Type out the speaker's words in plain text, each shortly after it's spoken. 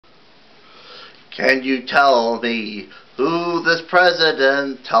Can you tell me who this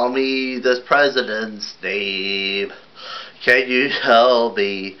president? Tell me this president's name. Can you tell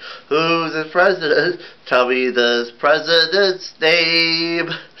me who's this president? Tell me this president's name.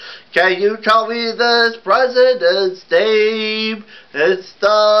 Can you tell me this president's name? It's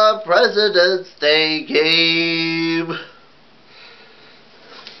the President's Day game.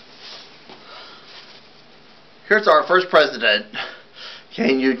 Here's our first president.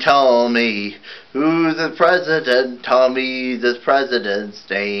 Can you tell me who's the president? Tell me this president's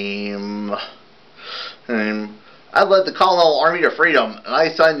name. I led the Colonial Army to freedom, and I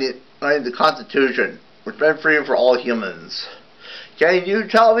signed the Constitution, which meant freedom for all humans. Can you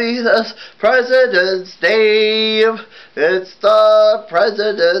tell me this president's name? It's the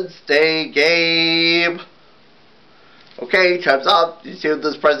President's Day game. Okay, time's up. You see what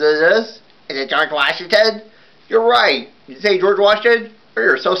this president is? Is it George Washington? You're right. You say George Washington? Oh,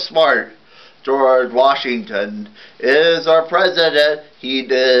 you're so smart. George Washington is our president. He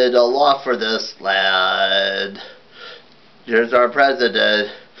did a lot for this land. Here's our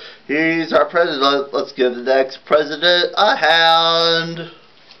president. He's our president. Let's give the next president a hand.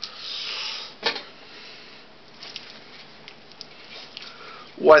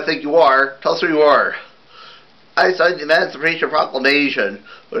 Who I think you are? Tell us who you are. I signed the Emancipation Proclamation,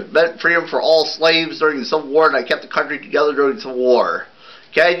 which meant freedom for all slaves during the Civil War, and I kept the country together during the Civil War.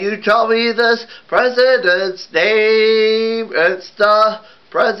 Can you tell me this president's name? It's the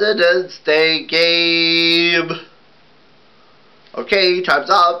President's Day game. Okay, time's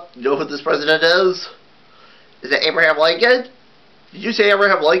up. You know who this president is? Is it Abraham Lincoln? Did you say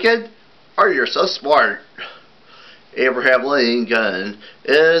Abraham Lincoln? Oh, you're so smart. Abraham Lincoln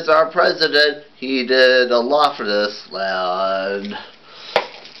is our president. He did a lot for this land.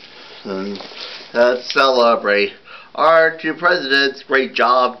 And let's celebrate our two presidents. Great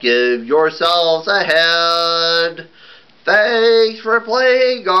job. Give yourselves a hand. Thanks for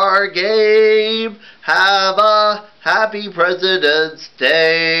playing our game. Have a happy President's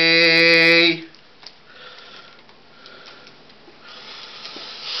Day.